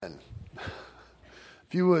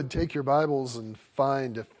If you would take your Bibles and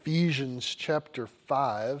find Ephesians chapter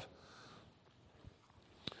 5.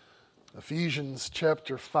 Ephesians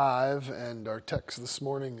chapter 5, and our text this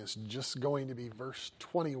morning is just going to be verse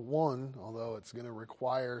 21, although it's going to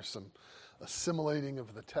require some assimilating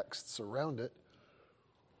of the texts around it.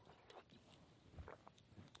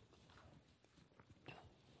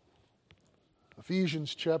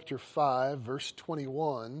 Ephesians chapter 5, verse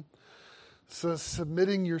 21 says,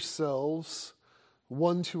 "Submitting yourselves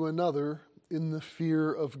one to another in the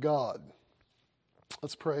fear of God."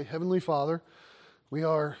 Let's pray. Heavenly Father, we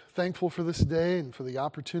are thankful for this day and for the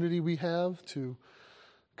opportunity we have to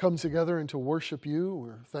come together and to worship you.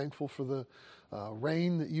 We're thankful for the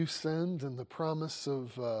rain that you send and the promise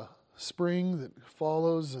of spring that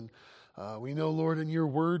follows. And we know, Lord, in your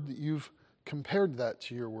word that you've compared that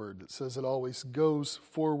to your word that says it always goes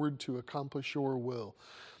forward to accomplish your will.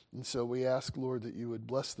 And so we ask, Lord, that you would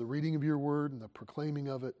bless the reading of your word and the proclaiming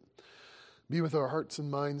of it. Be with our hearts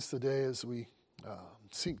and minds today as we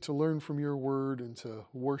seek to learn from your word and to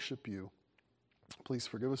worship you. Please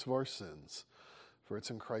forgive us of our sins. For it's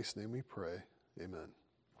in Christ's name we pray. Amen.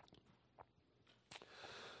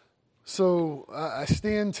 So I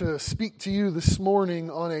stand to speak to you this morning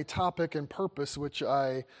on a topic and purpose which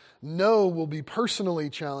I know will be personally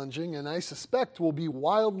challenging and I suspect will be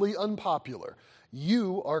wildly unpopular.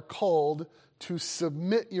 You are called to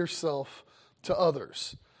submit yourself to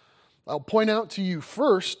others. I'll point out to you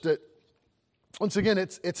first that, once again,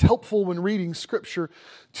 it's helpful when reading Scripture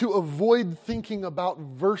to avoid thinking about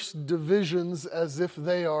verse divisions as if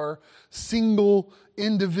they are single,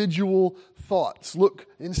 individual thoughts. Look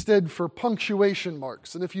instead for punctuation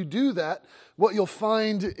marks. And if you do that, what you'll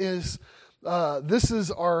find is this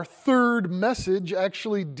is our third message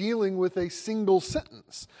actually dealing with a single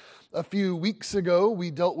sentence. A few weeks ago,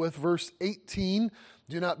 we dealt with verse 18.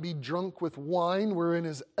 Do not be drunk with wine wherein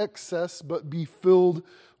is excess, but be filled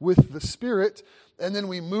with the Spirit. And then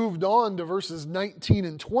we moved on to verses 19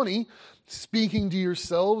 and 20, speaking to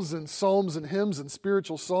yourselves in psalms and hymns and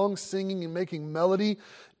spiritual songs, singing and making melody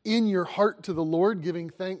in your heart to the Lord, giving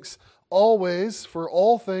thanks always for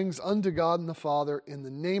all things unto God and the Father in the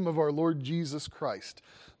name of our Lord Jesus Christ.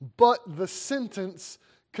 But the sentence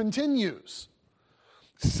continues.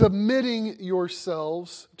 Submitting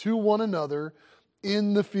yourselves to one another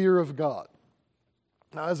in the fear of God.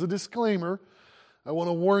 Now, as a disclaimer, I want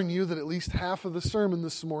to warn you that at least half of the sermon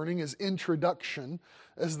this morning is introduction,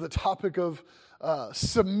 as the topic of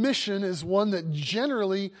submission is one that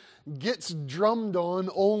generally gets drummed on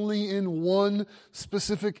only in one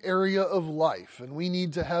specific area of life, and we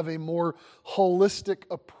need to have a more holistic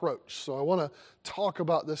approach. So I want to talk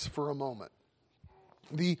about this for a moment.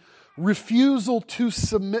 The refusal to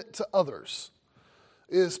submit to others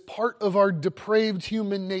is part of our depraved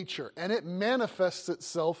human nature, and it manifests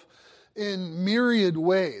itself in myriad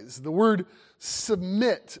ways. The word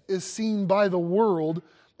submit is seen by the world,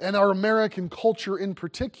 and our American culture in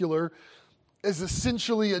particular, as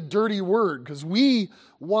essentially a dirty word, because we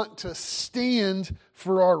want to stand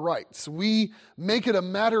for our rights. We make it a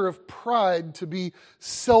matter of pride to be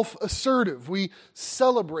self-assertive. We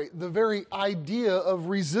celebrate the very idea of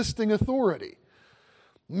resisting authority.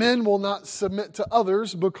 Men will not submit to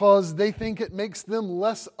others because they think it makes them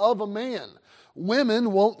less of a man.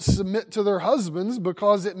 Women won't submit to their husbands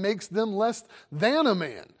because it makes them less than a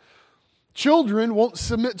man. Children won't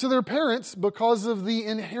submit to their parents because of the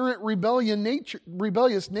inherent rebellious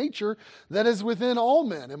nature that is within all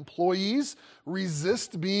men. Employees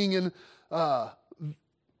resist being in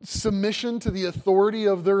submission to the authority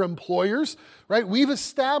of their employers. Right? We've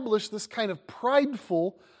established this kind of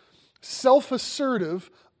prideful, self-assertive,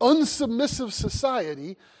 unsubmissive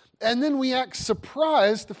society, and then we act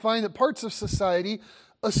surprised to find that parts of society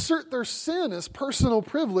assert their sin as personal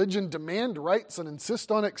privilege and demand rights and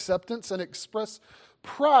insist on acceptance and express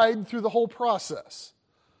pride through the whole process.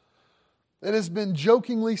 It has been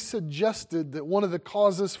jokingly suggested that one of the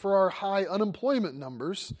causes for our high unemployment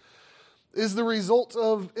numbers is the result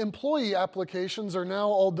of employee applications are now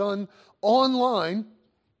all done online.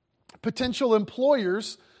 Potential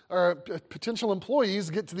employees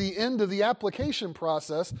get to the end of the application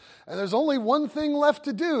process, and there's only one thing left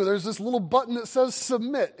to do. There's this little button that says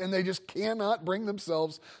submit, and they just cannot bring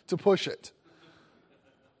themselves to push it.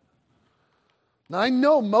 Now, I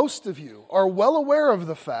know most of you are well aware of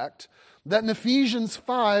the fact that in Ephesians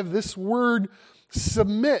 5, this word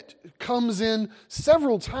submit comes in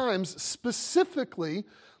several times. Specifically,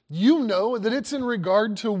 you know that it's in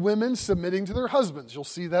regard to women submitting to their husbands. You'll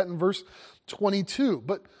see that in verse 22.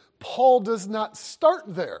 But Paul does not start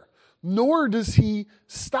there, nor does he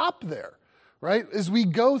stop there. right? As we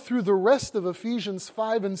go through the rest of Ephesians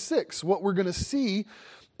 5 and 6, what we're going to see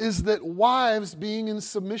is that wives being in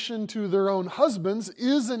submission to their own husbands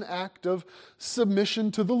is an act of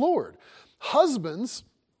submission to the Lord. Husbands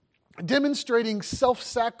demonstrating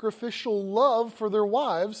self-sacrificial love for their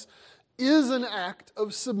wives is an act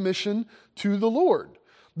of submission to the Lord.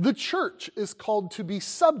 The church is called to be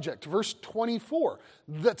subject. Verse 24,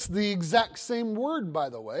 that's the exact same word, by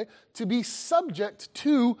the way, to be subject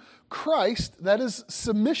to Christ, that is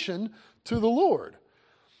submission to the Lord.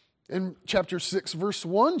 In chapter 6, verse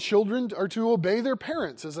 1, children are to obey their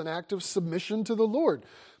parents as an act of submission to the Lord.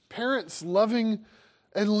 Parents loving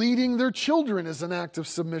and leading their children is an act of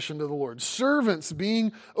submission to the Lord. Servants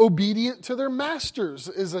being obedient to their masters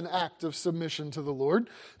is an act of submission to the Lord.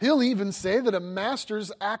 He'll even say that a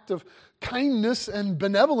master's act of kindness and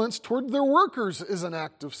benevolence toward their workers is an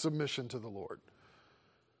act of submission to the Lord.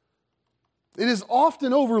 It is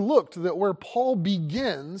often overlooked that where Paul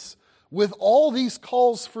begins with all these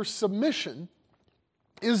calls for submission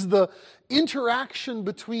is the interaction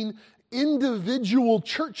between individual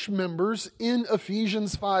church members in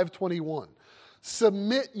Ephesians 5:21.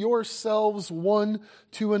 Submit yourselves one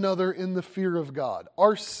to another in the fear of God.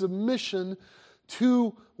 Our submission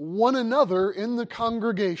to one another in the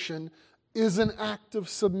congregation is an act of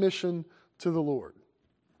submission to the Lord.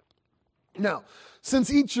 Now,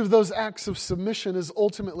 since each of those acts of submission is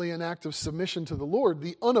ultimately an act of submission to the Lord,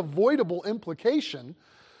 the unavoidable implication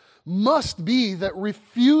must be that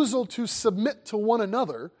refusal to submit to one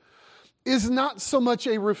another is not so much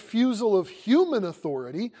a refusal of human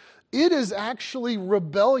authority, it is actually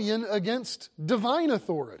rebellion against divine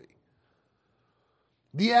authority.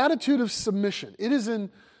 The attitude of submission, it is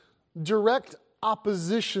in direct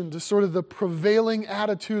opposition to sort of the prevailing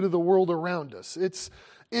attitude of the world around us. It's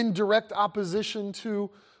in direct opposition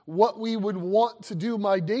to what we would want to do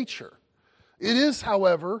by nature. It is,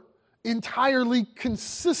 however, entirely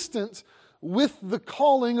consistent with the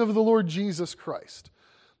calling of the Lord Jesus Christ.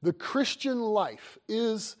 The Christian life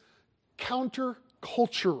is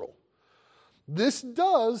countercultural. This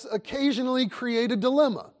does occasionally create a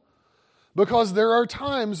dilemma because there are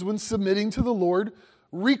times when submitting to the Lord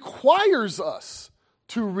requires us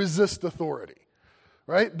to resist authority,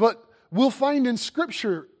 right? But we'll find in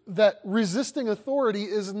Scripture that resisting authority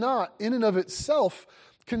is not in and of itself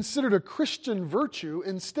considered a Christian virtue.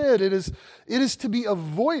 Instead, it is to be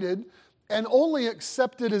avoided and only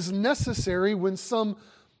accepted as necessary when some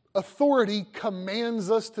authority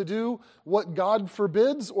commands us to do what God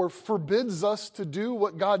forbids or forbids us to do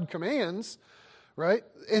what God commands, right?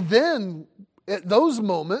 And then at those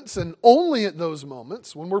moments, and only at those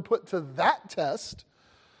moments, when we're put to that test,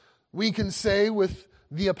 we can say with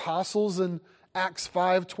the apostles in Acts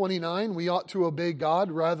 5:29, we ought to obey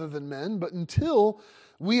God rather than men. But until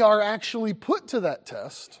we are actually put to that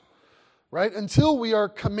test, right? Until we are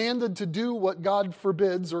commanded to do what God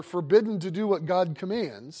forbids or forbidden to do what God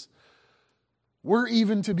commands, we're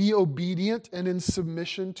even to be obedient and in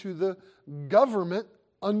submission to the government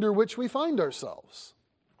under which we find ourselves.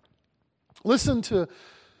 Listen to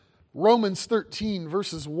Romans 13,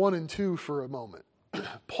 verses 1 and 2 for a moment.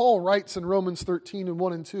 Paul writes in Romans 13 and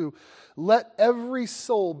 1 and 2, let every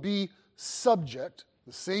soul be subject,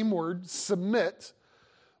 the same word, submit.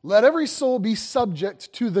 Let every soul be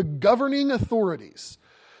subject to the governing authorities.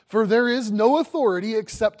 For there is no authority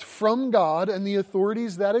except from God, and the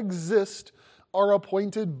authorities that exist are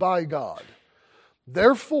appointed by God.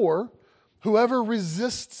 Therefore, whoever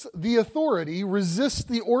resists the authority resists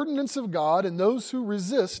the ordinance of God, and those who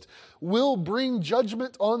resist will bring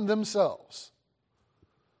judgment on themselves.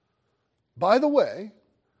 By the way,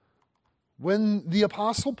 when the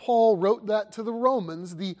Apostle Paul wrote that to the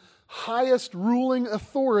Romans, the highest ruling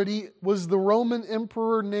authority was the Roman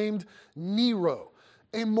emperor named Nero.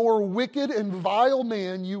 A more wicked and vile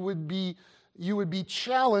man you would be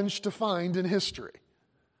challenged to find in history.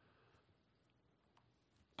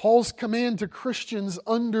 Paul's command to Christians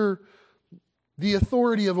under the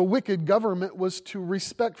authority of a wicked government was to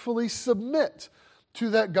respectfully submit to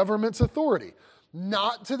that government's authority.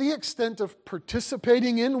 Not to the extent of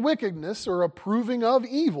participating in wickedness or approving of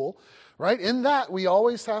evil, right? In that, we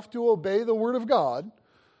always have to obey the Word of God.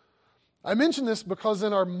 I mention this because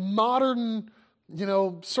in our modern,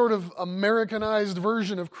 sort of Americanized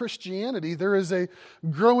version of Christianity, there is a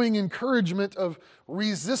growing encouragement of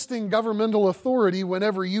resisting governmental authority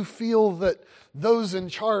whenever you feel that those in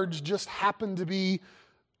charge just happen to be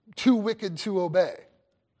too wicked to obey.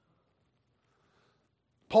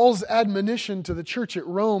 Paul's admonition to the church at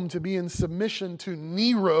Rome to be in submission to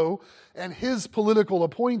Nero and his political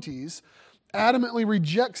appointees adamantly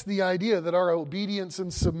rejects the idea that our obedience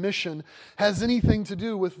and submission has anything to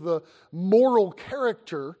do with the moral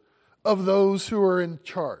character of those who are in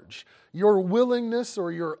charge. Your willingness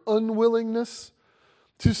or your unwillingness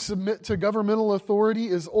to submit to governmental authority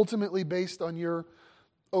is ultimately based on your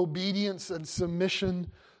obedience and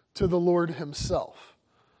submission to the Lord Himself.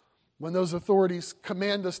 When those authorities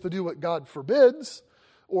command us to do what God forbids,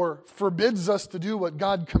 or forbids us to do what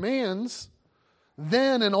God commands,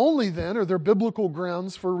 then and only then are there biblical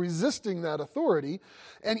grounds for resisting that authority.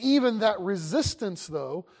 And even that resistance,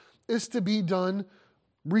 though, is to be done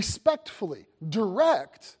respectfully.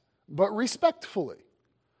 Direct, but respectfully.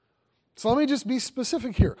 So let me just be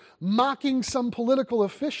specific here. Mocking some political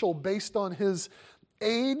official based on his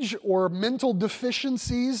age or mental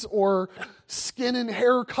deficiencies or skin and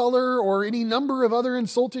hair color or any number of other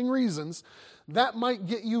insulting reasons, that might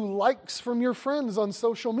get you likes from your friends on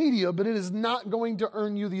social media, but it is not going to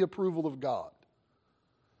earn you the approval of God.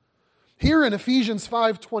 Here in Ephesians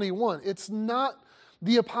 5:21, it's not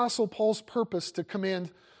the Apostle Paul's purpose to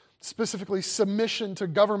command specifically submission to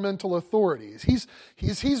governmental authorities.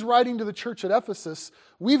 He's writing to the church at Ephesus.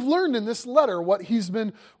 We've learned in this letter what he's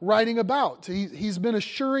been writing about. He's been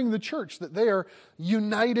assuring the church that they are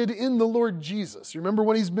united in the Lord Jesus. You remember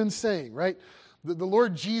what he's been saying, right? That the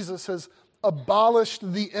Lord Jesus has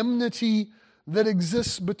abolished the enmity that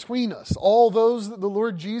exists between us. All those that the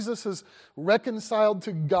Lord Jesus has reconciled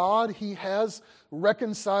to God, He has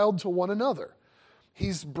reconciled to one another.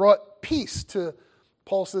 He's brought peace to,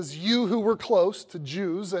 Paul says, you who were close, to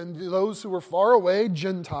Jews, and those who were far away,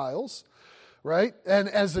 Gentiles, right? And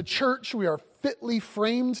as a church, we are fitly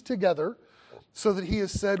framed together so that He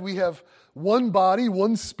has said we have one body,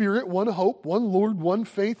 one Spirit, one hope, one Lord, one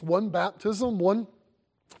faith, one baptism, one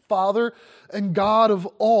Father and God of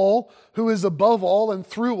all, who is above all and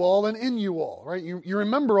through all and in you all, right? You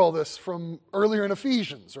remember all this from earlier in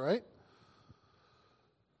Ephesians, right?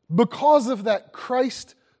 Because of that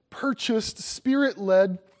Christ-purchased,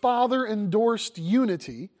 Spirit-led, Father-endorsed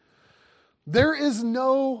unity, there is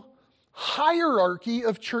no hierarchy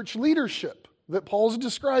of church leadership that Paul's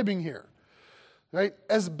describing here. Right?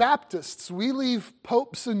 As Baptists, we leave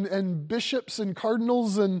popes and bishops and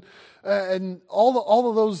cardinals and all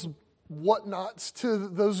of those whatnots to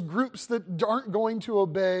those groups that aren't going to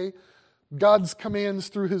obey God's commands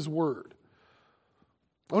through His Word.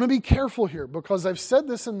 I want to be careful here because I've said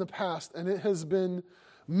this in the past and it has been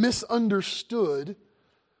misunderstood.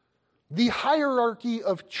 The hierarchy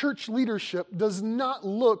of church leadership does not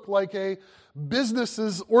look like a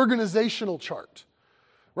business's organizational chart.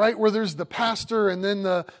 Right, where there's the pastor and then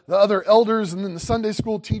the other elders and then the Sunday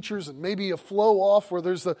school teachers and maybe a flow off where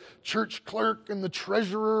there's the church clerk and the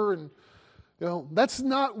treasurer. And that's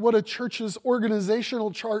not what a church's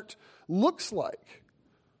organizational chart looks like.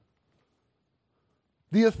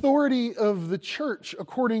 The authority of the church,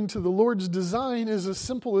 according to the Lord's design, is as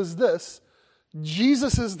simple as this.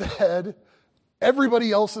 Jesus is the head.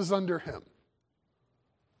 Everybody else is under Him.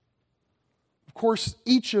 Of course,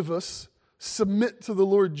 each of us submit to the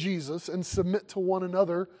Lord Jesus and submit to one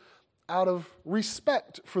another out of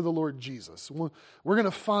respect for the Lord Jesus. We're going to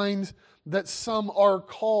find that some are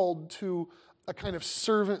called to a kind of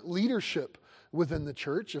servant leadership within the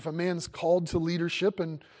church. If a man's called to leadership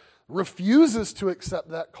and refuses to accept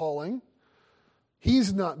that calling,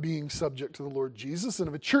 he's not being subject to the Lord Jesus. And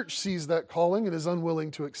if a church sees that calling and is unwilling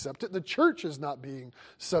to accept it, the church is not being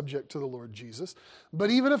subject to the Lord Jesus. But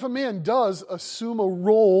even if a man does assume a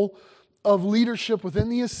role of leadership within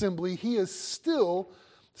the assembly, he is still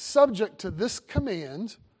subject to this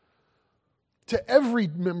command to every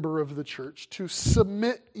member of the church to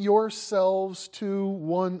submit yourselves to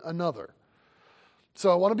one another.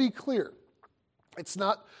 So I want to be clear. It's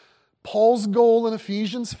not Paul's goal in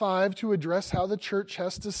Ephesians 5 to address how the church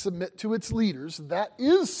has to submit to its leaders. That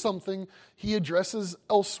is something he addresses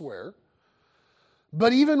elsewhere.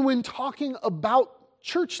 But even when talking about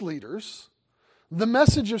church leaders, the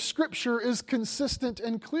message of Scripture is consistent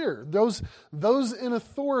and clear. Those in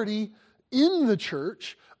authority in the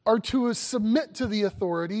church are to submit to the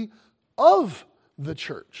authority of the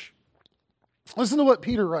church. Listen to what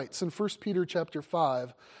Peter writes in 1 Peter chapter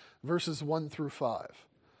 5, verses 1 through 5.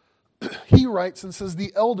 He writes and says,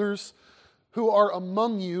 "The elders who are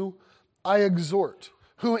among you I exhort,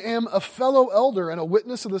 who am a fellow elder and a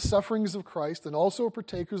witness of the sufferings of Christ, and also a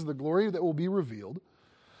partaker of the glory that will be revealed.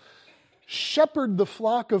 Shepherd the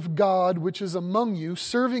flock of God which is among you,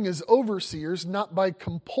 serving as overseers, not by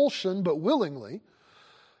compulsion but willingly,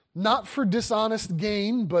 not for dishonest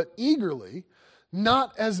gain but eagerly,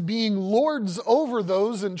 not as being lords over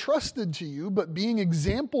those entrusted to you, but being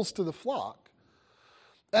examples to the flock.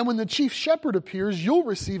 And when the chief shepherd appears, you'll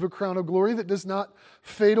receive a crown of glory that does not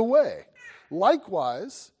fade away.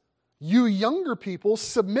 Likewise, you younger people,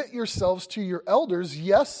 submit yourselves to your elders.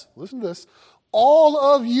 Yes, listen to this. All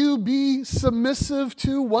of you be submissive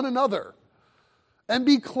to one another and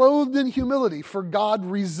be clothed in humility, for God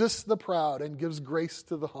resists the proud and gives grace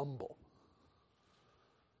to the humble.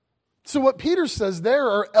 So what Peter says there,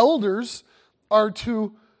 our elders are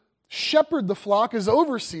to shepherd the flock as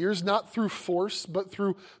overseers, not through force, but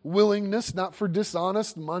through willingness, not for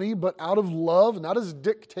dishonest money, but out of love, not as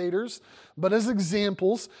dictators, but as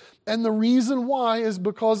examples. And the reason why is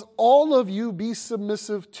because all of you be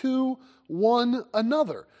submissive to one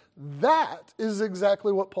another. That is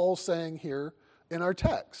exactly what Paul's saying here in our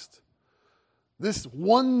text. This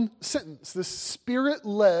one sentence, this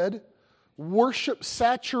spirit-led,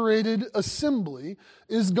 worship-saturated assembly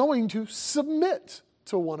is going to submit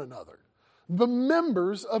to one another. The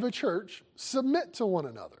members of a church submit to one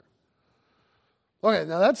another. Okay,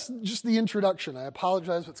 now that's just the introduction. I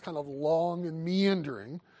apologize if it's kind of long and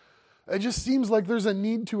meandering. It just seems like there's a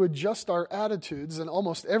need to adjust our attitudes in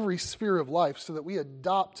almost every sphere of life so that we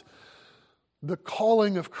adopt the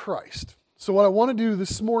calling of Christ. So what I want to do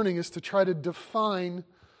this morning is to try to define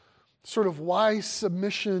sort of why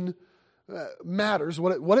submission matters,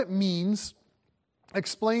 what it means,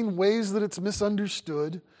 explain ways that it's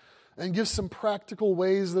misunderstood, and give some practical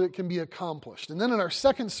ways that it can be accomplished. And then in our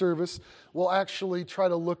second service, we'll actually try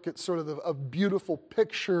to look at sort of a beautiful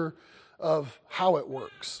picture of how it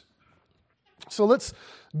works. So let's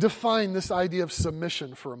define this idea of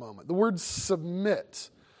submission for a moment. The word submit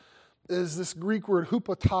is this Greek word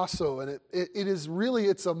hupotasso, and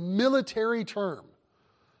it's a military term.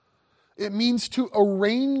 It means to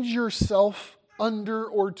arrange yourself under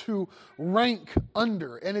or to rank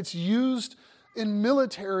under, and it's used in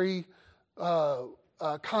military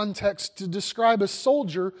context to describe a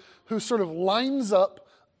soldier who sort of lines up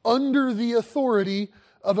under the authority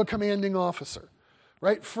of a commanding officer.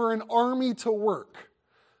 Right? For an army to work,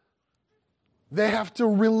 they have to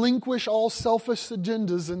relinquish all selfish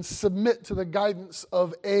agendas and submit to the guidance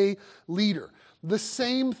of a leader. The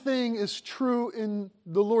same thing is true in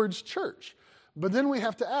the Lord's church. But then we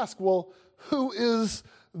have to ask, well, who is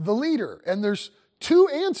the leader? And there's two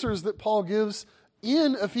answers that Paul gives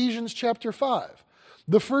in Ephesians chapter 5.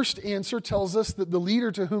 The first answer tells us that the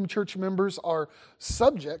leader to whom church members are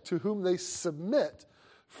subject, to whom they submit,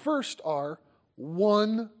 first are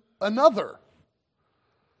one another.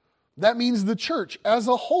 That means the church as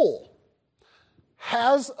a whole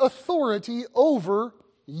has authority over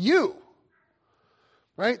you.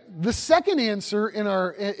 Right? The second answer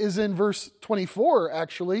is in verse 24,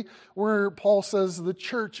 actually, where Paul says the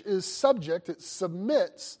church is subject, it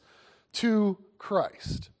submits to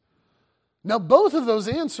Christ. Now, both of those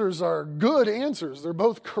answers are good answers. They're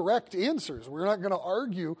both correct answers. We're not going to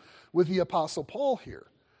argue with the Apostle Paul here.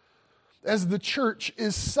 As the church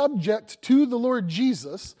is subject to the Lord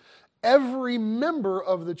Jesus, every member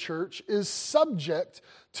of the church is subject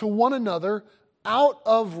to one another out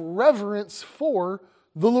of reverence for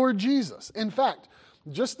the Lord Jesus. In fact,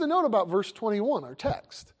 just a note about verse 21, our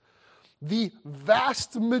text. The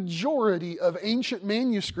vast majority of ancient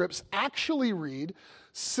manuscripts actually read,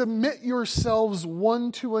 "Submit yourselves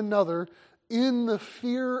one to another in the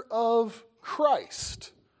fear of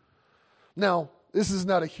Christ." Now, this is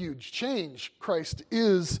not a huge change. Christ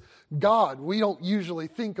is God. We don't usually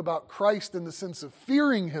think about Christ in the sense of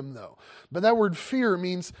fearing him, though. But that word fear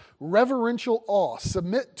means reverential awe.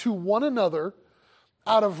 Submit to one another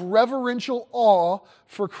out of reverential awe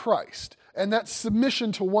for Christ. And that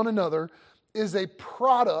submission to one another is a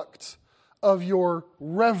product of your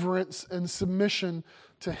reverence and submission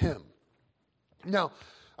to him. Now,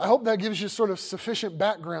 I hope that gives you sort of sufficient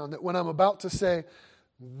background that when I'm about to say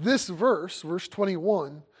this verse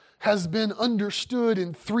 21, has been understood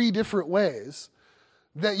in three different ways,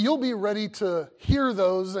 that you'll be ready to hear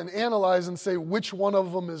those and analyze and say which one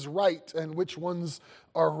of them is right and which ones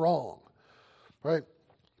are wrong. Right?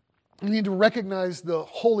 You need to recognize the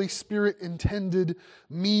Holy Spirit intended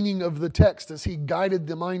meaning of the text as he guided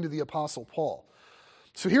the mind of the Apostle Paul.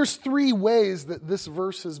 So here's three ways that this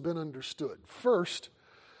verse has been understood. First,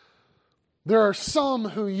 there are some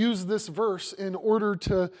who use this verse in order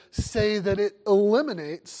to say that it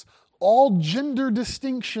eliminates all gender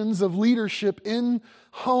distinctions of leadership in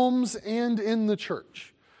homes and in the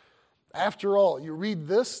church. After all, you read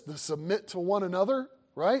this, the submit to one another,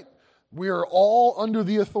 right? We are all under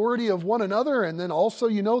the authority of one another. And then also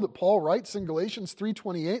you know that Paul writes in Galatians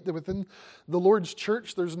 3:28 that within the Lord's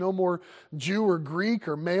church there's no more Jew or Greek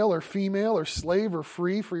or male or female or slave or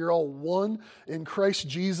free, for you're all one in Christ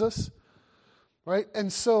Jesus. right?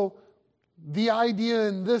 And so the idea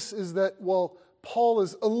in this is that, well, Paul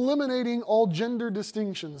is eliminating all gender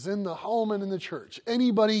distinctions in the home and in the church.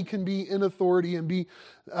 Anybody can be in authority and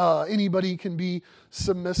anybody can be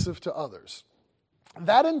submissive to others.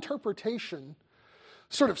 That interpretation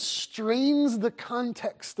sort of strains the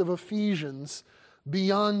context of Ephesians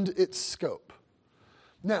beyond its scope.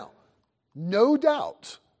 Now, no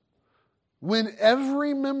doubt, when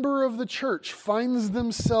every member of the church finds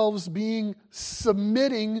themselves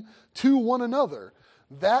submitting to one another,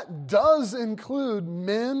 that does include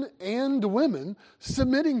men and women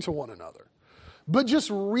submitting to one another. But just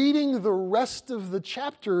reading the rest of the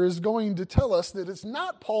chapter is going to tell us that it's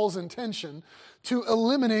not Paul's intention to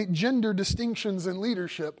eliminate gender distinctions in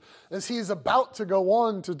leadership, as he is about to go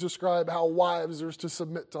on to describe how wives are to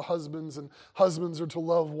submit to husbands and husbands are to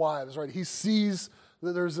love wives, right? He sees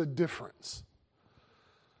that there's a difference.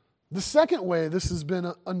 The second way this has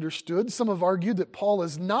been understood, some have argued that Paul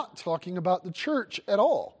is not talking about the church at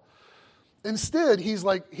all. Instead,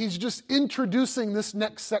 he's just introducing this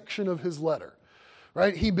next section of his letter,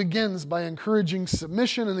 right? He begins by encouraging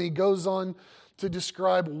submission, and he goes on to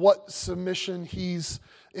describe what submission he's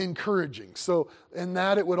encouraging. So in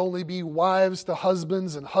that, it would only be wives to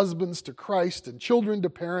husbands and husbands to Christ and children to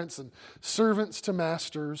parents and servants to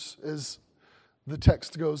masters as the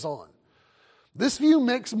text goes on. This view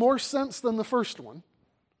makes more sense than the first one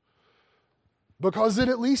because it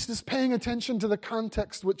at least is paying attention to the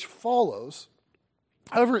context which follows.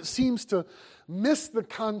 However, it seems to miss the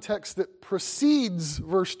context that precedes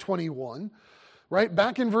verse 21. Right?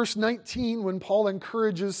 Back in verse 19, when Paul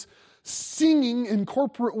encourages singing in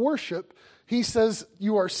corporate worship, he says,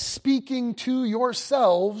 you are speaking to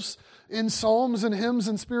yourselves in psalms and hymns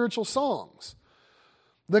and spiritual songs.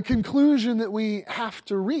 The conclusion that we have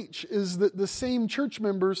to reach is that the same church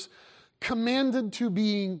members commanded to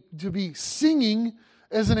be singing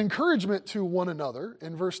as an encouragement to one another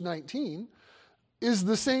in verse 19 is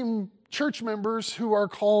the same church members who are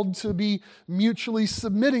called to be mutually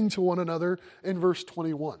submitting to one another in verse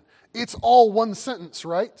 21. It's all one sentence,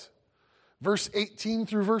 right? Verse 18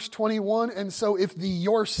 through verse 21. And so if the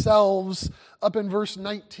yourselves up in verse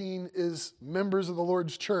 19 is members of the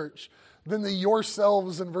Lord's church, then the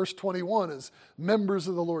yourselves in verse 21 is members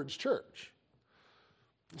of the Lord's church.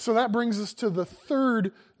 So that brings us to the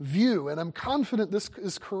third view, and I'm confident this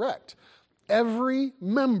is correct. Every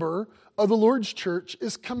member of the Lord's church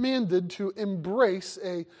is commanded to embrace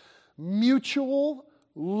a mutual,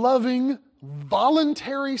 loving,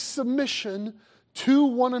 voluntary submission to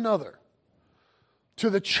one another, to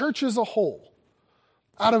the church as a whole,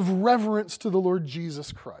 out of reverence to the Lord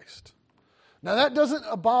Jesus Christ. Now, that doesn't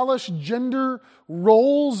abolish gender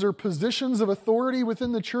roles or positions of authority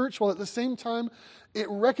within the church, while at the same time, it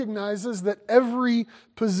recognizes that every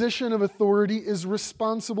position of authority is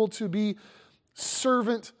responsible to be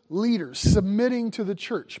servant leaders, submitting to the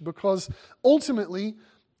church, because ultimately,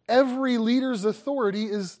 every leader's authority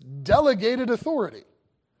is delegated authority.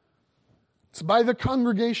 It's by the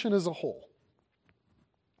congregation as a whole.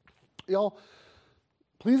 Y'all,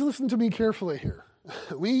 please listen to me carefully here.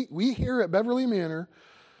 We here at Beverly Manor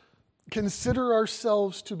consider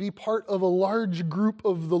ourselves to be part of a large group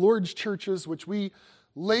of the Lord's churches, which we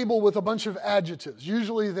label with a bunch of adjectives.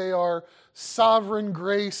 Usually they are Sovereign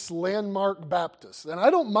Grace, Landmark Baptist. And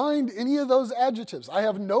I don't mind any of those adjectives. I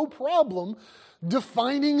have no problem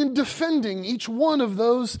defining and defending each one of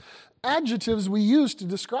those adjectives we use to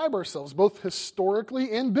describe ourselves, both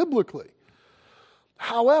historically and biblically.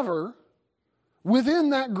 However, within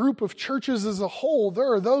that group of churches as a whole,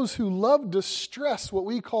 there are those who love to stress what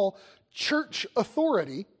we call church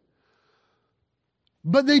authority,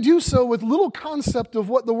 but they do so with little concept of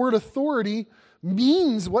what the word authority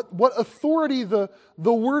means, what authority the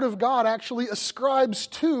Word of God actually ascribes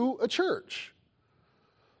to a church.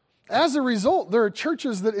 As a result, there are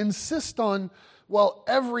churches that insist on, well,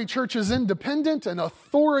 every church is independent and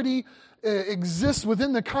authority exists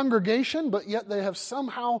within the congregation, but yet they have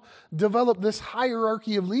somehow developed this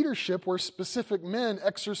hierarchy of leadership where specific men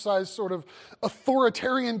exercise sort of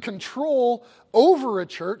authoritarian control over a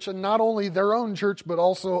church, and not only their own church, but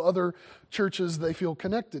also other churches they feel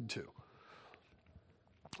connected to.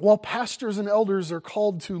 While pastors and elders are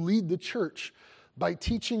called to lead the church by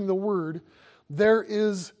teaching the word, there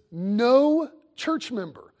is no church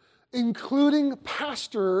member, including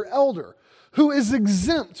pastor or elder, who is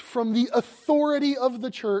exempt from the authority of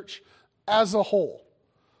the church as a whole.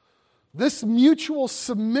 This mutual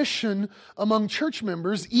submission among church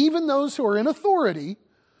members, even those who are in authority,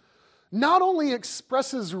 not only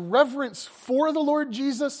expresses reverence for the Lord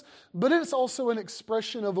Jesus, but it's also an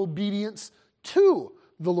expression of obedience to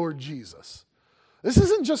the Lord Jesus. This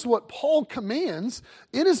isn't just what Paul commands,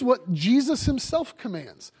 it is what Jesus himself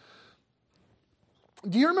commands.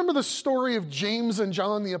 Do you remember the story of James and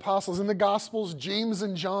John, the apostles? In the Gospels, James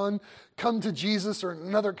and John come to Jesus, or in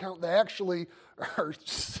another account, they actually are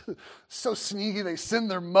so sneaky, they send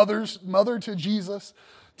their mother to Jesus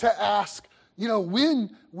to ask, when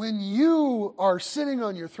you are sitting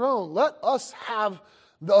on your throne, let us have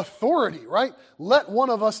the authority, right? Let one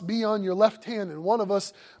of us be on your left hand and one of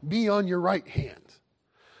us be on your right hand.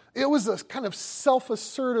 It was a kind of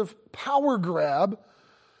self-assertive power grab,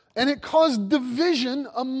 and it caused division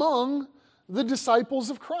among the disciples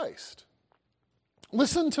of Christ.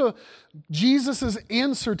 Listen to Jesus'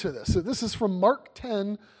 answer to this. This is from Mark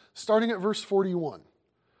 10, starting at verse 41.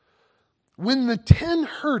 When the 10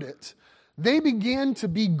 heard it, they began to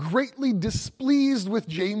be greatly displeased with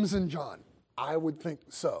James and John. I would think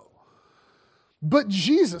so. But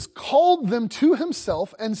Jesus called them to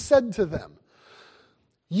himself and said to them,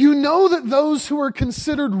 "You know that those who are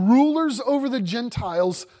considered rulers over the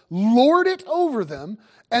Gentiles lord it over them,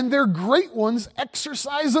 and their great ones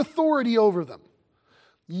exercise authority over them.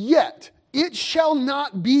 Yet it shall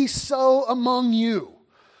not be so among you.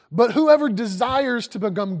 But whoever desires to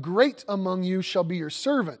become great among you shall be your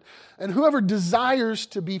servant, and whoever desires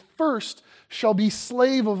to be first shall be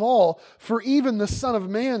slave of all. For even the Son of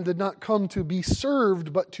Man did not come to be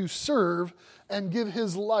served, but to serve and give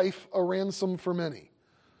his life a ransom for many."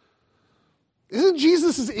 Isn't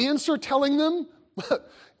Jesus' answer telling them,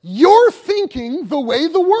 you're thinking the way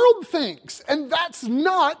the world thinks, and that's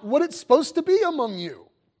not what it's supposed to be among you.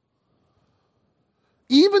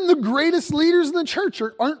 Even the greatest leaders in the church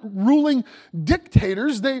aren't ruling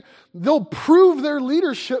dictators. They'll prove their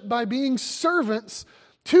leadership by being servants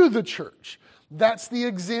to the church. That's the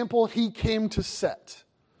example he came to set.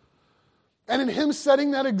 And in him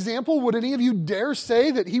setting that example, would any of you dare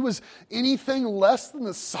say that he was anything less than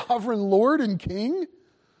the sovereign Lord and King?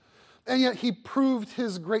 And yet he proved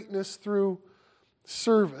his greatness through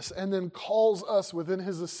service, and then calls us within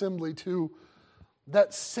his assembly to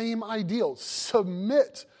that same ideal.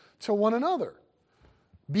 Submit to one another.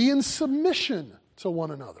 Be in submission to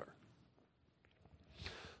one another.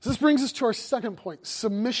 So this brings us to our second point.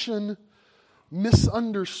 Submission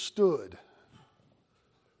misunderstood.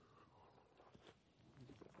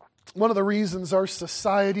 One of the reasons our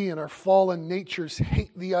society and our fallen natures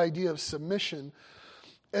hate the idea of submission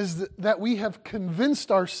is that we have convinced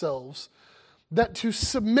ourselves that to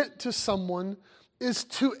submit to someone is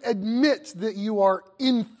to admit that you are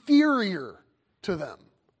inferior to them.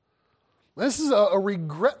 This is a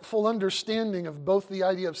regretful understanding of both the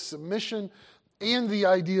idea of submission and the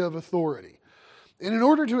idea of authority. And in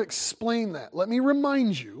order to explain that, let me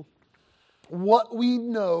remind you what we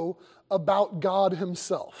know about God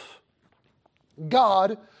himself.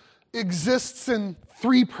 God exists in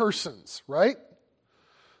three persons, right?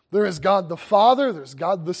 There is God the Father, there's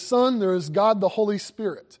God the Son, there is God the Holy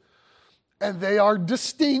Spirit. And they are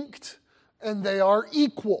distinct and they are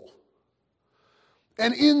equal.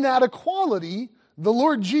 And in that equality, the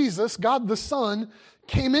Lord Jesus, God the Son,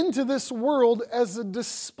 came into this world as a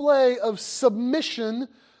display of submission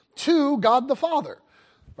to God the Father,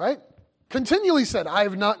 right? Continually said, "I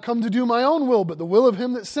have not come to do my own will, but the will of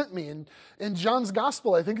him that sent me." And in John's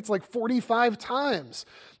gospel, I think it's like 45 times,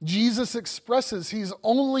 Jesus expresses he's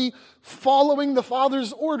only following the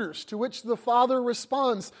Father's orders, to which the Father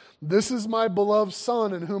responds, "This is my beloved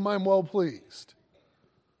Son in whom I'm well pleased."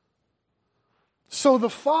 So the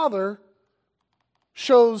Father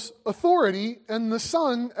shows authority and the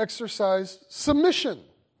Son exercised submission,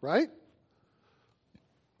 right?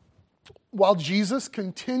 While Jesus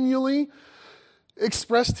continually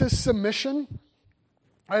expressed his submission,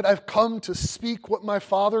 right? "I've come to speak what my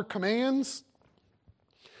Father commands."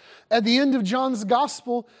 At the end of John's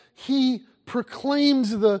gospel, he proclaimed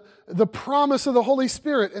the promise of the Holy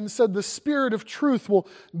Spirit and said, "The Spirit of truth will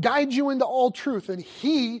guide you into all truth, and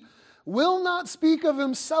he will not speak of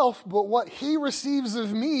himself, but what he receives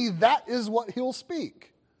of me, that is what he'll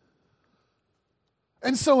speak."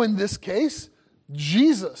 And so in this case,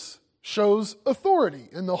 Jesus shows authority,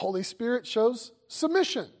 and the Holy Spirit shows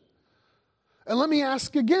submission. And let me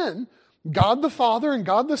ask again, God the Father and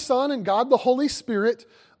God the Son and God the Holy Spirit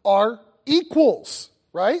are equals,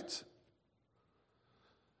 right?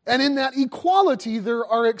 And in that equality, there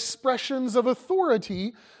are expressions of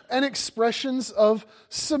authority and expressions of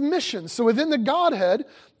submission. So within the Godhead,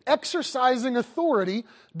 exercising authority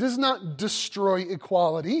does not destroy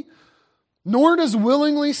equality, nor does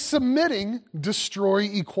willingly submitting destroy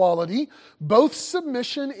equality. Both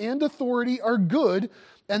submission and authority are good,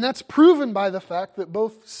 and that's proven by the fact that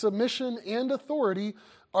both submission and authority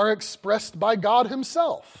are expressed by God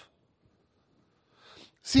Himself.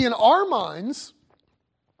 See, in our minds,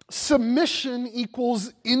 submission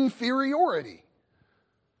equals inferiority,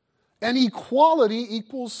 and equality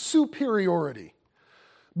equals superiority.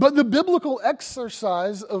 But the biblical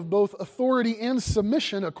exercise of both authority and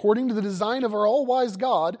submission, according to the design of our all-wise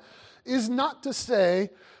God, is not to say,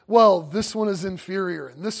 well, this one is inferior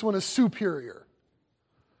and this one is superior.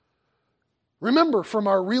 Remember from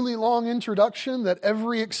our really long introduction that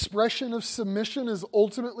every expression of submission is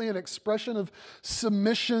ultimately an expression of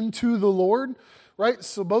submission to the Lord, right?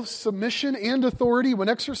 So both submission and authority, when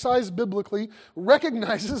exercised biblically,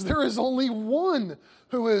 recognizes there is only one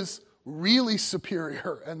who is really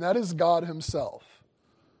superior, and that is God Himself.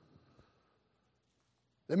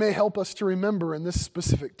 It may help us to remember in this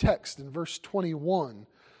specific text, in verse 21,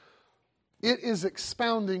 it is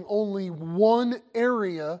expounding only one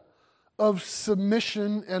area of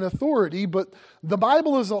submission and authority, but the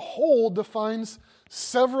Bible as a whole defines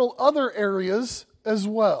several other areas as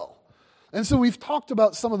well. And so we've talked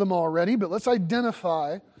about some of them already, but let's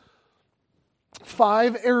identify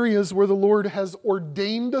 5 areas where the Lord has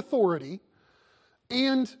ordained authority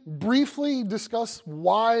and briefly discuss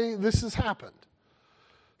why this has happened.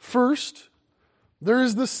 First, there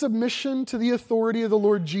is the submission to the authority of the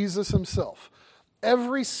Lord Jesus Himself.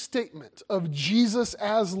 Every statement of Jesus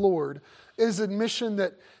as Lord is admission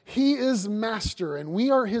that He is master and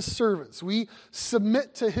we are His servants. We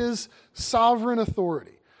submit to His sovereign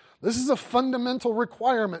authority. This is a fundamental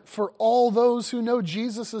requirement for all those who know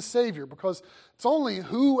Jesus as Savior, because it's only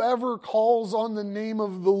whoever calls on the name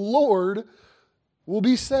of the Lord will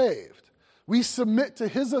be saved. We submit to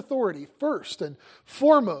His authority first and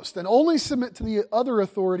foremost, and only submit to the other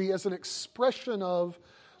authority as an expression of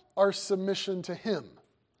our submission to Him.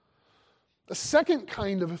 The second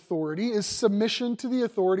kind of authority is submission to the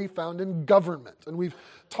authority found in government. And we've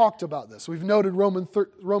talked about this. We've noted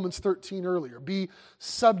Romans 13 earlier. Be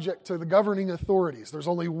subject to the governing authorities. There's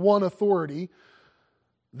only one authority,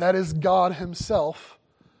 that is God Himself.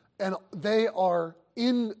 And they are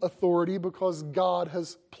in authority because God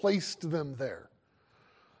has placed them there.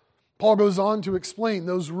 Paul goes on to explain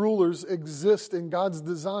those rulers exist in God's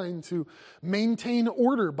design to maintain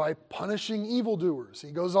order by punishing evildoers. He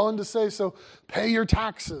goes on to say, so pay your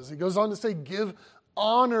taxes. He goes on to say, give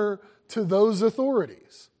honor to those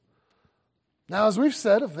authorities. Now, as we've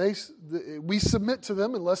said, if we submit to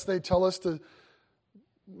them unless they tell us to,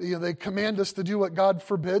 they command us to do what God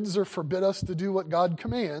forbids or forbid us to do what God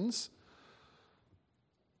commands.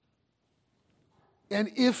 And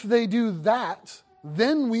if they do that,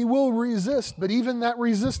 then we will resist. But even that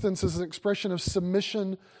resistance is an expression of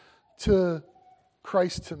submission to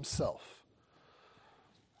Christ Himself.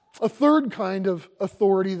 A third kind of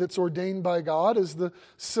authority that's ordained by God is the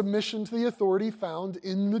submission to the authority found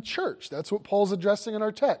in the church. That's what Paul's addressing in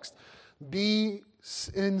our text. Be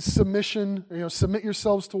in submission, submit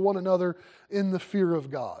yourselves to one another in the fear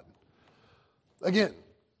of God. Again,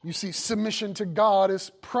 you see, submission to God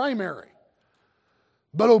is primary.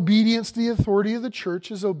 But obedience to the authority of the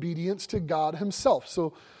church is obedience to God Himself.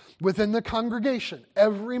 So within the congregation,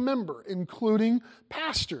 every member, including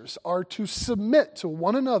pastors, are to submit to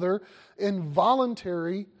one another in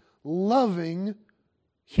voluntary, loving,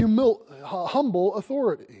 humble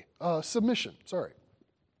authority, submission.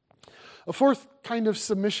 A fourth kind of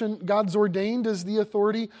submission God's ordained is the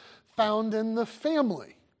authority found in the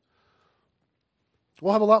family.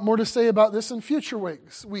 We'll have a lot more to say about this in future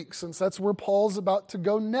weeks, since that's where Paul's about to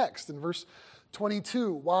go next. In verse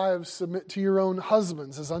 22, wives, submit to your own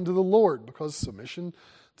husbands as unto the Lord, because submission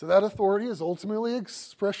to that authority is ultimately an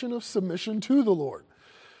expression of submission to the Lord.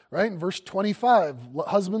 Right? In verse 25,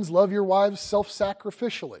 husbands, love your wives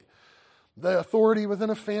self-sacrificially. The authority within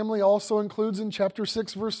a family also includes in chapter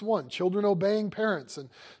 6, verse 1, children obeying parents. And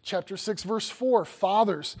chapter 6, verse 4,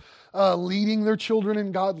 fathers leading their children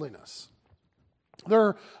in godliness. There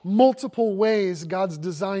are multiple ways God's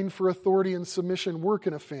design for authority and submission work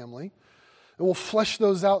in a family. And we'll flesh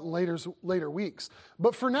those out in later weeks.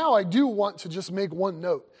 But for now, I do want to just make one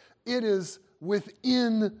note. It is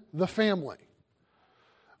within the family.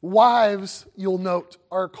 Wives, you'll note,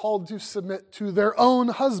 are called to submit to their own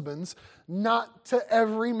husbands, not to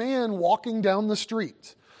every man walking down the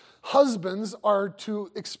street. Husbands are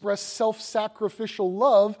to express self-sacrificial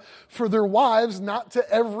love for their wives, not to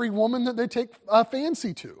every woman that they take a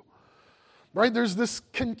fancy to. Right? There's this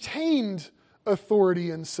contained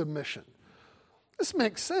authority and submission. This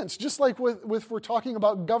makes sense. Just like with we're talking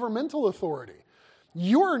about governmental authority.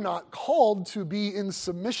 You're not called to be in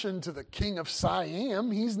submission to the king of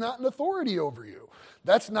Siam. He's not an authority over you.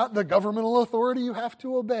 That's not the governmental authority you have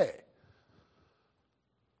to obey.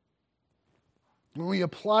 When we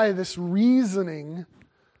apply this reasoning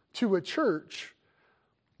to a church,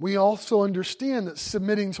 we also understand that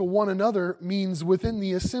submitting to one another means within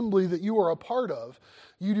the assembly that you are a part of,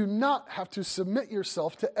 you do not have to submit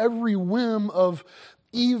yourself to every whim of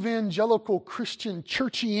evangelical Christian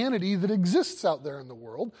churchianity that exists out there in the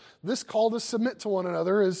world. This call to submit to one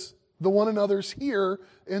another is the one another's here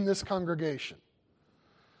in this congregation.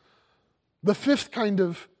 The fifth kind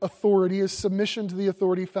of authority is submission to the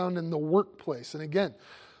authority found in the workplace. And again,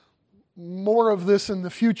 more of this in the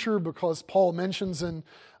future because Paul mentions in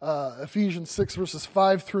Ephesians 6 verses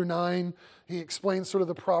 5 through 9, he explains sort of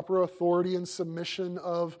the proper authority and submission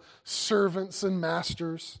of servants and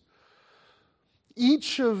masters.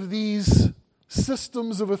 Each of these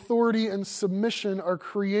systems of authority and submission are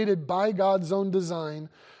created by God's own design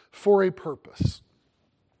for a purpose.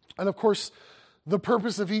 And of course, the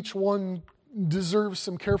purpose of each one deserves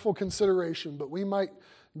some careful consideration, but we might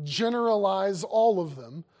generalize all of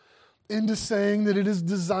them into saying that it is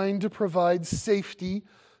designed to provide safety,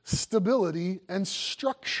 stability, and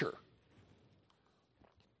structure.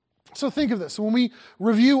 So think of this. When we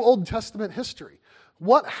review Old Testament history,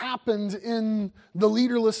 what happened in the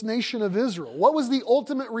leaderless nation of Israel? What was the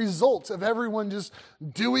ultimate result of everyone just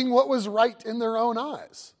doing what was right in their own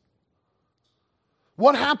eyes?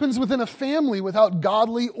 What happens within a family without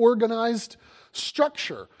godly, organized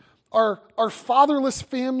structure? Are fatherless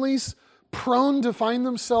families prone to find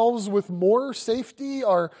themselves with more safety?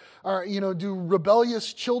 Do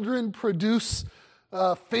rebellious children produce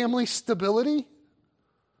family stability?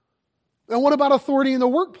 And what about authority in the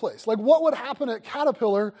workplace? Like, what would happen at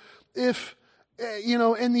Caterpillar if,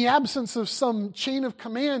 in the absence of some chain of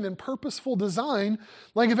command and purposeful design,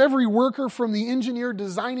 like if every worker from the engineer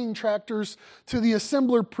designing tractors to the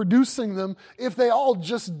assembler producing them, if they all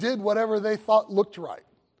just did whatever they thought looked right?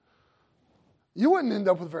 You wouldn't end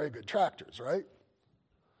up with very good tractors, right?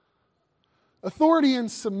 Authority and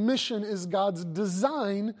submission is God's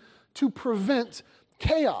design to prevent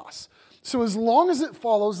chaos. So as long as it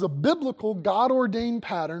follows the biblical, God-ordained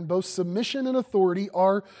pattern, both submission and authority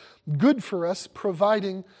are good for us,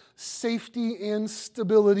 providing safety and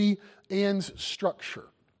stability and structure.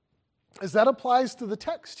 As that applies to the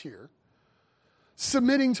text here,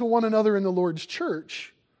 submitting to one another in the Lord's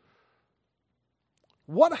church,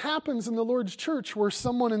 what happens in the Lord's church where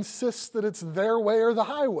someone insists that it's their way or the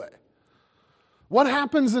highway? What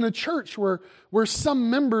happens in a church where some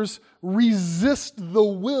members resist the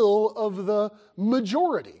will of the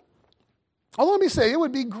majority? Oh, let me say, it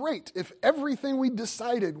would be great if everything we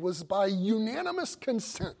decided was by unanimous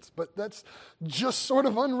consent, but that's just sort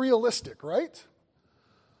of unrealistic, right?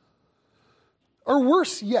 Or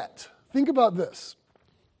worse yet, think about this.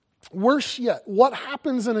 Worse yet, what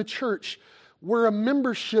happens in a church where a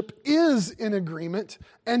membership is in agreement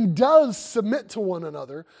and does submit to one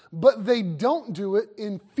another, but they don't do it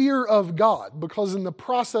in fear of God, because in the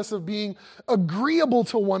process of being agreeable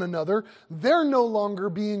to one another, they're no longer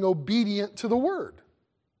being obedient to the word.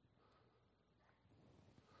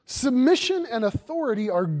 Submission and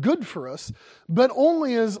authority are good for us, but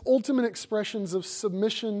only as ultimate expressions of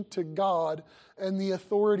submission to God and the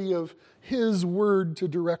authority of His word to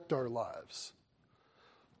direct our lives.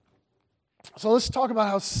 So let's talk about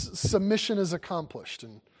how submission is accomplished.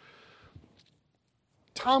 And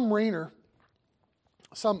Tom Rainer,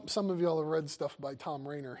 some of y'all have read stuff by Tom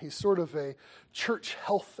Rainer. He's sort of a church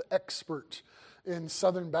health expert in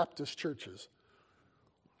Southern Baptist churches.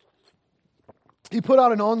 He put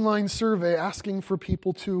out an online survey asking for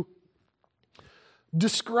people to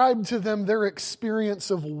describe to them their experience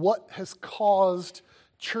of what has caused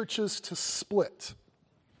churches to split.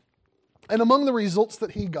 And among the results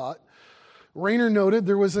that he got, Rainer noted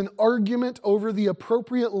there was an argument over the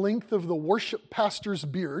appropriate length of the worship pastor's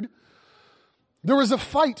beard. There was a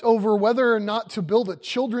fight over whether or not to build a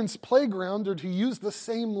children's playground or to use the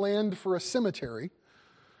same land for a cemetery.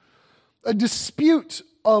 A dispute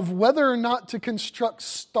of whether or not to construct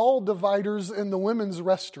stall dividers in the women's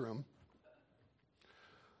restroom.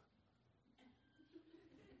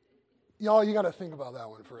 Y'all, you got to think about that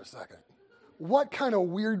one for a second. What kind of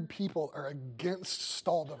weird people are against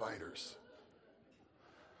stall dividers?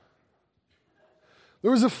 There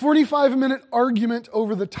was a 45-minute argument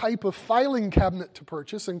over the type of filing cabinet to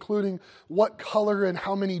purchase, including what color and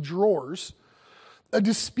how many drawers. A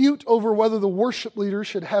dispute over whether the worship leader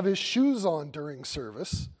should have his shoes on during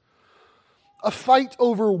service. A fight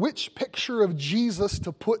over which picture of Jesus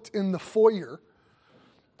to put in the foyer.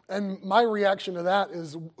 And my reaction to that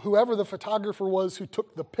is, whoever the photographer was who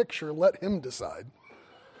took the picture, let him decide.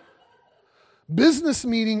 business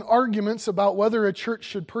meeting arguments about whether a church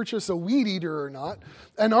should purchase a weed eater or not,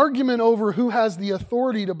 an argument over who has the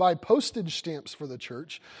authority to buy postage stamps for the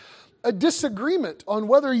church, a disagreement on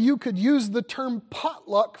whether you could use the term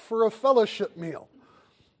potluck for a fellowship meal.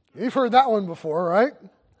 You've heard that one before, right?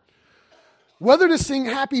 Whether to sing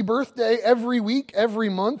happy birthday every week, every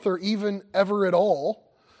month, or even ever at all.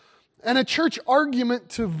 And a church argument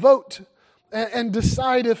to vote and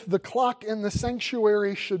decide if the clock in the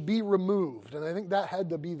sanctuary should be removed. And I think that had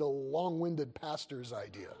to be the long-winded pastor's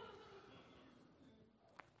idea.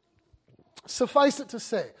 Suffice it to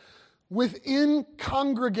say, within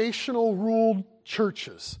congregational ruled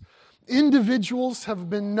churches, individuals have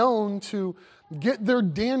been known to get their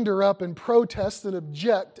dander up and protest and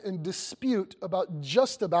object and dispute about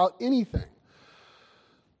just about anything.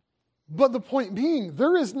 But the point being,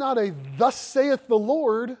 there is not a thus saith the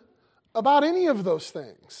Lord about any of those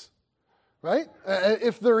things, right?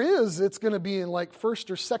 If there is, it's going to be in like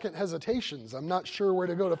first or second hesitations. I'm not sure where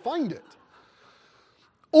to go to find it.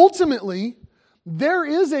 Ultimately, there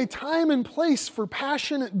is a time and place for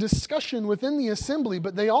passionate discussion within the assembly,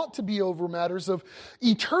 but they ought to be over matters of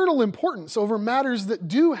eternal importance, over matters that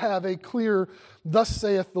do have a clear, thus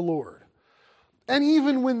saith the Lord. And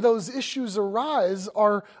even when those issues arise,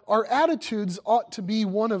 our attitudes ought to be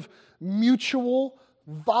one of mutual,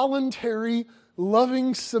 voluntary,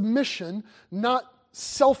 loving submission, not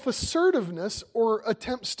self-assertiveness or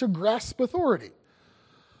attempts to grasp authority.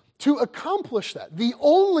 To accomplish that, the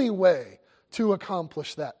only way to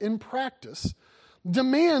accomplish that in practice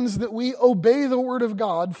demands that we obey the Word of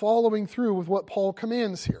God, following through with what Paul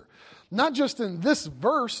commands here. Not just in this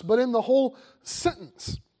verse, but in the whole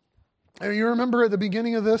sentence. And you remember at the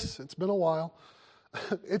beginning of this, it's been a while,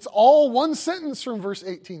 it's all one sentence from verse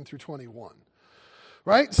 18 through 21.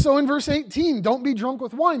 Right? So in verse 18, don't be drunk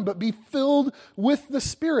with wine, but be filled with the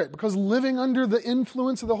Spirit, because living under the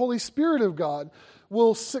influence of the Holy Spirit of God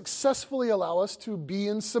will successfully allow us to be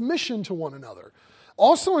in submission to one another.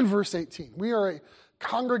 Also in verse 18, we are a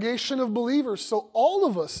congregation of believers, so all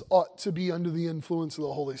of us ought to be under the influence of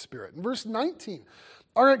the Holy Spirit. In verse 19,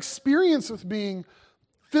 our experience with being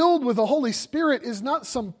filled with the Holy Spirit is not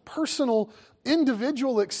some personal,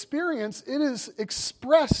 individual experience. It is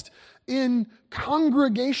expressed in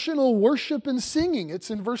congregational worship and singing. It's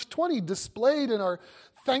in verse 20, displayed in our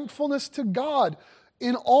thankfulness to God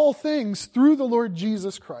in all things through the Lord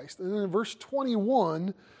Jesus Christ. And then in verse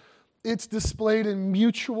 21, it's displayed in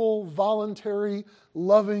mutual, voluntary,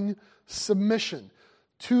 loving submission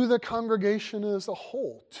to the congregation as a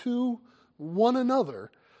whole, to one another,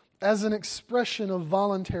 as an expression of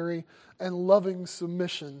voluntary and loving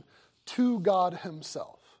submission to God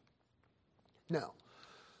Himself. Now,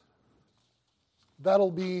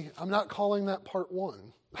 I'm not calling that part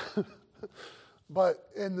one. But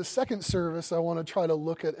in the second service, I want to try to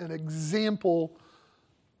look at an example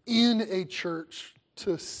in a church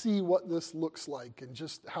to see what this looks like and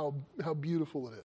just how beautiful it